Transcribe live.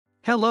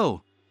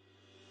Hello!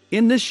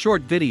 In this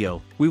short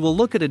video, we will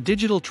look at a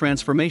digital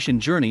transformation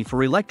journey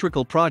for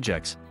electrical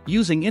projects,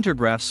 using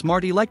Intergraph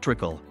Smart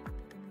Electrical.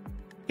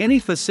 Any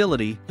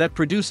facility that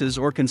produces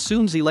or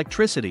consumes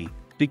electricity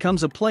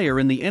becomes a player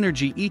in the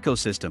energy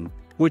ecosystem,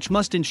 which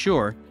must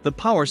ensure the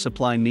power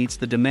supply meets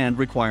the demand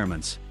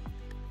requirements.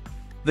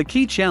 The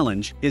key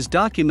challenge is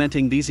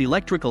documenting these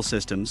electrical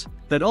systems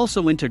that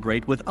also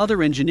integrate with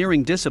other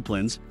engineering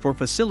disciplines for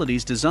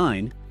facilities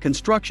design,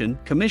 construction,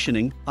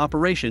 commissioning,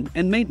 operation,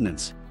 and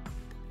maintenance.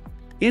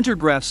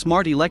 Intergraph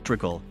Smart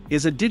Electrical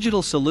is a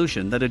digital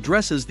solution that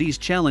addresses these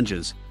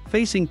challenges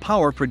facing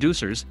power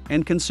producers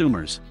and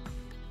consumers.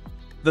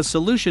 The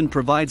solution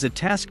provides a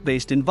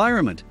task-based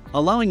environment,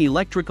 allowing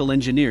electrical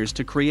engineers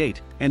to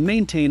create and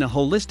maintain a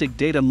holistic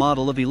data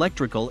model of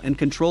electrical and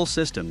control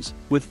systems,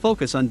 with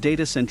focus on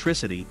data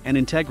centricity and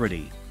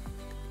integrity.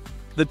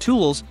 The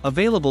tools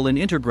available in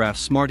Intergraph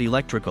Smart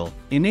Electrical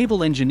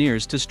enable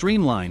engineers to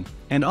streamline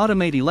and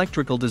automate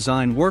electrical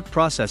design work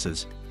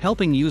processes,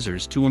 helping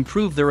users to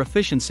improve their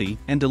efficiency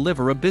and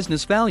deliver a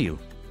business value.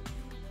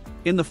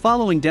 In the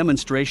following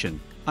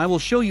demonstration, I will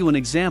show you an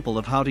example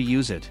of how to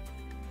use it.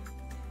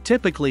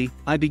 Typically,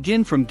 I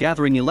begin from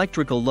gathering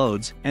electrical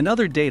loads and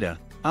other data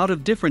out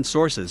of different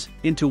sources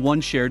into one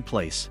shared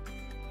place.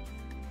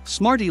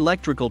 Smart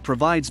Electrical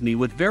provides me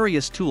with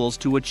various tools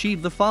to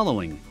achieve the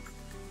following.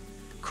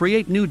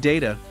 Create new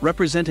data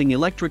representing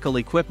electrical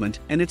equipment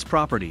and its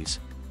properties.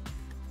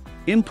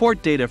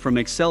 Import data from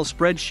Excel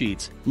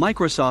spreadsheets,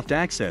 Microsoft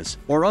Access,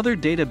 or other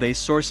database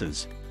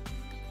sources.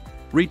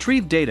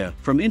 Retrieve data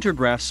from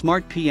Intergraph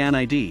Smart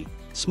PNID,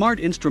 Smart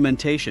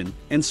Instrumentation,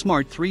 and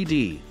Smart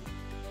 3D.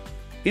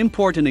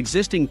 Import an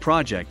existing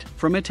project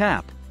from a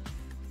tap.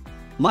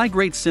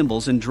 Migrate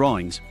symbols and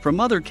drawings from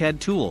other CAD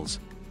tools.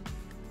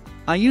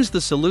 I use the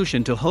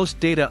solution to host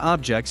data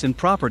objects and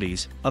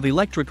properties of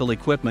electrical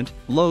equipment,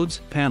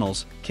 loads,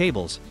 panels,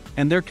 cables,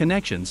 and their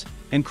connections,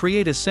 and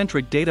create a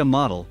centric data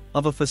model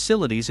of a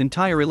facility's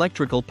entire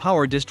electrical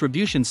power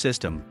distribution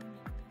system.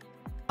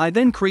 I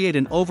then create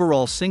an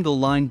overall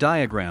single-line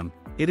diagram.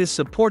 It is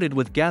supported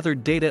with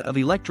gathered data of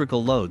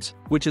electrical loads,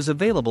 which is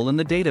available in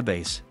the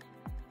database.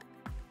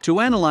 To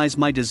analyze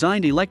my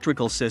designed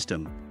electrical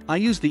system, I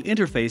use the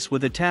interface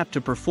with a tap to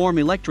perform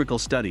electrical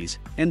studies,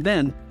 and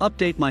then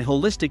update my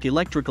holistic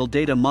electrical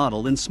data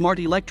model in Smart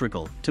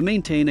Electrical to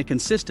maintain a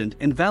consistent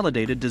and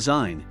validated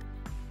design.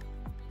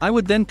 I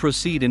would then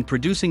proceed in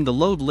producing the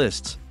load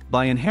lists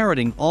by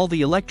inheriting all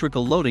the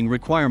electrical loading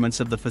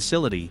requirements of the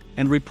facility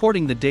and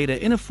reporting the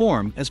data in a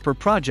form as per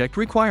project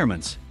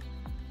requirements.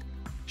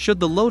 Should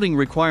the loading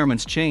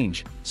requirements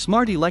change,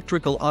 Smart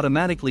Electrical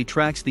automatically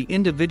tracks the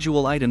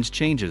individual items'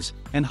 changes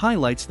and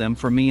highlights them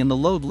for me in the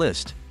load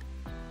list.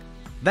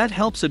 That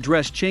helps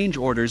address change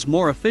orders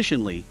more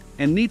efficiently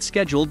and meet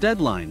scheduled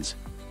deadlines.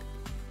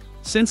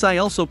 Since I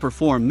also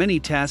perform many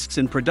tasks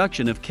in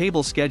production of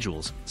cable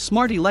schedules,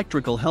 Smart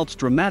Electrical helps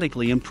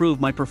dramatically improve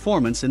my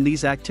performance in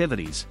these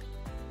activities.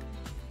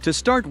 To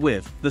start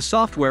with, the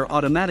software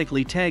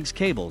automatically tags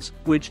cables,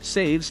 which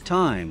saves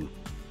time.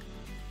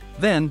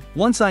 Then,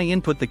 once I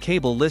input the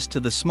cable list to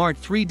the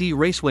Smart 3D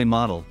Raceway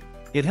model,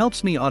 it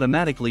helps me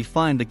automatically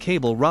find the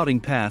cable routing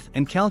path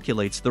and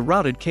calculates the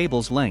routed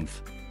cable's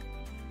length.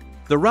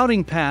 The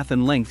routing path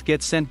and length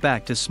get sent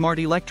back to Smart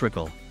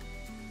Electrical.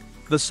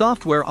 The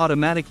software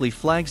automatically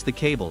flags the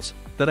cables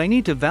that I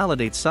need to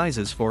validate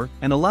sizes for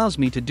and allows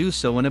me to do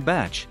so in a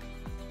batch.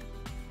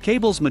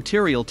 Cable's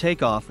material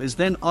takeoff is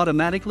then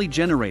automatically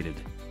generated.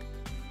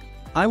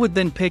 I would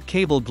then pick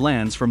cable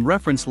glands from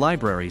reference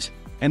libraries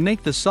and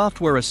make the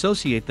software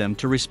associate them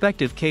to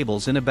respective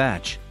cables in a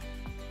batch.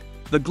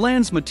 The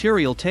gland's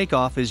material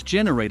takeoff is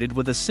generated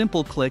with a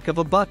simple click of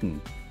a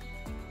button.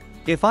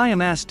 If I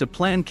am asked to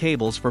plan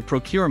cables for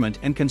procurement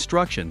and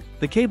construction,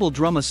 the cable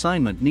drum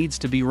assignment needs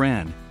to be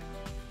ran.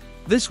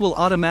 This will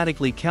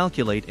automatically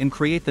calculate and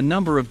create the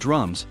number of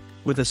drums,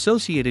 with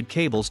associated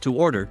cables to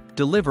order,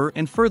 deliver,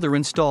 and further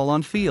install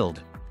on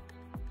field.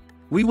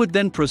 We would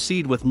then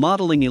proceed with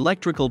modeling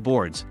electrical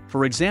boards,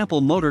 for example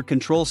motor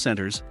control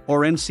centers,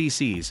 or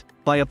MCCs,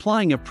 by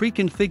applying a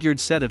pre-configured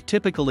set of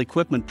typical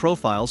equipment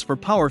profiles for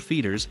power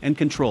feeders and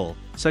control,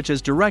 such as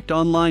direct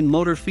online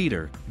motor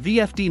feeder,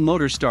 VFD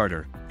motor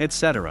starter,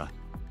 etc.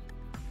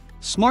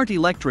 Smart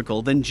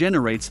Electrical then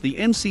generates the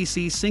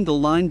MCC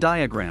single-line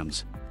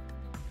diagrams.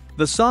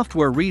 The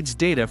software reads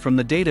data from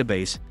the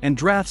database and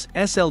drafts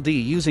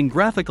SLD using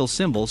graphical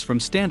symbols from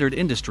standard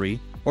industry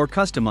or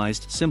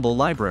customized symbol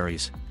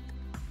libraries.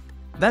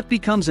 That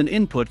becomes an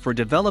input for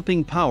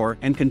developing power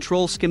and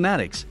control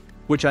schematics,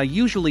 which I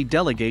usually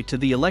delegate to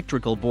the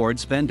electrical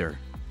board's vendor.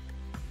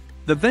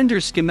 The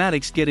vendor's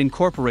schematics get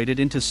incorporated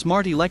into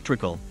Smart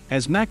Electrical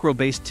as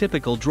macro-based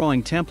typical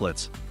drawing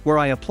templates, where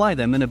I apply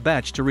them in a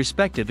batch to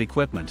respective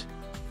equipment.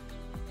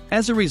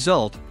 As a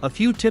result, a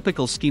few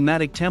typical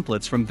schematic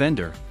templates from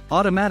vendor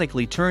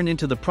automatically turn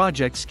into the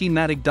project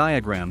schematic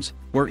diagrams,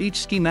 where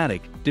each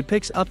schematic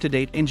depicts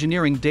up-to-date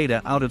engineering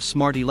data out of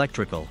Smart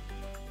Electrical.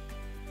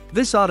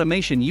 This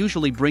automation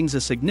usually brings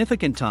a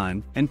significant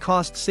time and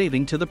cost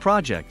saving to the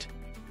project.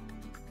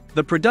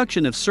 The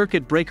production of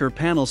circuit breaker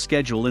panel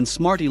schedule in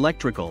Smart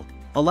Electrical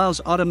allows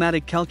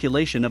automatic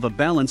calculation of a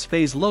balance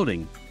phase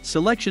loading,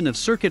 selection of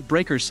circuit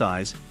breaker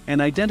size,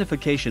 and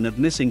identification of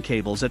missing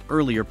cables at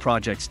earlier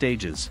project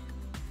stages.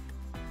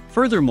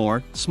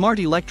 Furthermore, Smart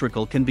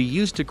Electrical can be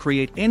used to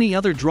create any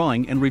other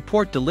drawing and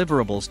report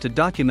deliverables to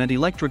document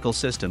electrical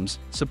systems,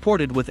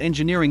 supported with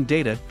engineering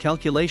data,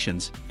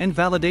 calculations, and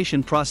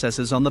validation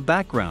processes on the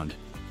background.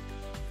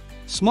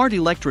 Smart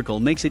Electrical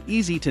makes it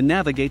easy to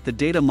navigate the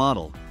data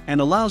model and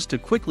allows to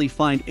quickly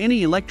find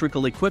any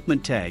electrical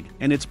equipment tag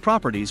and its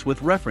properties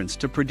with reference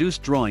to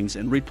produced drawings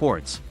and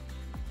reports.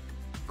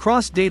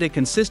 Cross-data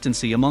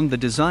consistency among the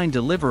design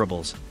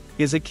deliverables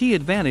is a key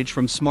advantage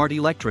from Smart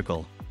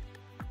Electrical.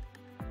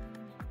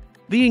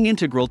 Being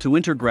integral to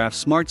Intergraph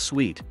Smart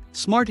Suite,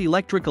 Smart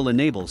Electrical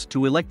enables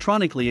to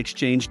electronically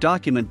exchange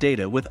document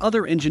data with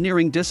other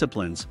engineering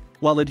disciplines,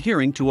 while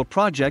adhering to a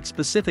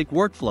project-specific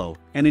workflow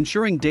and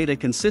ensuring data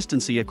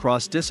consistency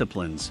across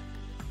disciplines.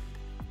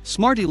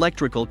 Smart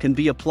Electrical can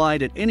be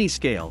applied at any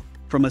scale,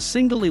 from a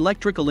single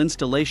electrical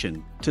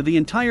installation to the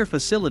entire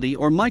facility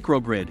or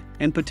microgrid,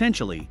 and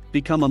potentially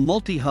become a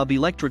multi-hub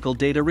electrical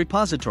data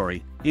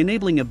repository,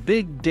 enabling a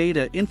big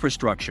data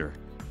infrastructure.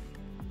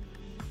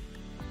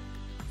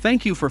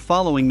 Thank you for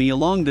following me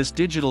along this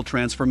digital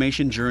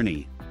transformation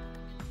journey.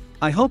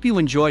 I hope you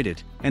enjoyed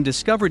it and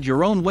discovered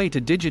your own way to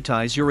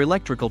digitize your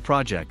electrical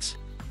projects.